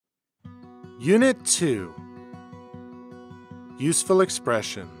Unit 2. Useful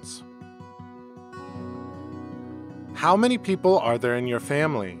expressions. How many people are there in your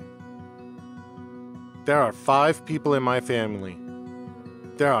family? There are 5 people in my family.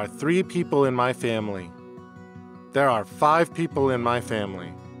 There are 3 people in my family. There are 5 people in my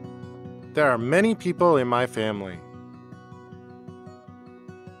family. There are many people in my family.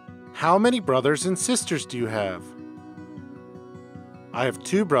 How many brothers and sisters do you have? I have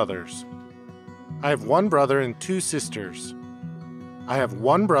 2 brothers. I have 1 brother and 2 sisters. I have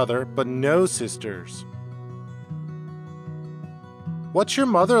 1 brother but no sisters. What's your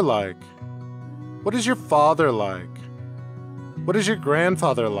mother like? What is your father like? What is your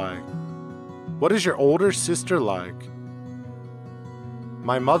grandfather like? What is your older sister like?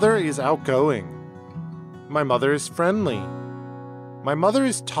 My mother is outgoing. My mother is friendly. My mother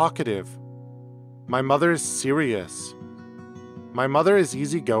is talkative. My mother is serious. My mother is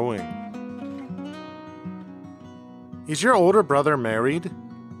easygoing. Is your older brother married?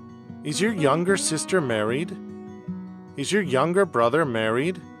 Is your younger sister married? Is your younger brother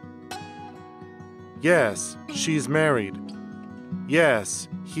married? Yes, she is married. Yes,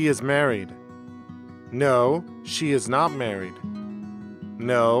 he is married. No, she is not married.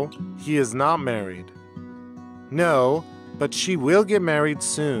 No, he is not married. No, but she will get married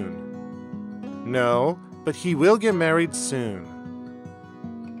soon. No, but he will get married soon.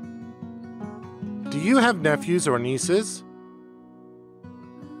 Do you have nephews or nieces?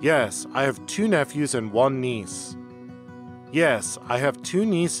 Yes, I have 2 nephews and 1 niece. Yes, I have 2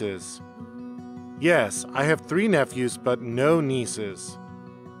 nieces. Yes, I have 3 nephews but no nieces.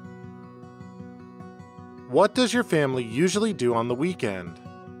 What does your family usually do on the weekend?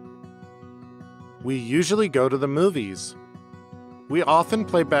 We usually go to the movies. We often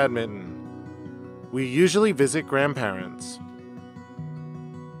play badminton. We usually visit grandparents.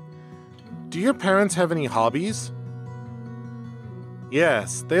 Do your parents have any hobbies?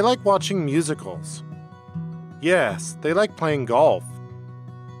 Yes, they like watching musicals. Yes, they like playing golf.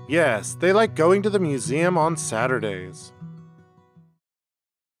 Yes, they like going to the museum on Saturdays.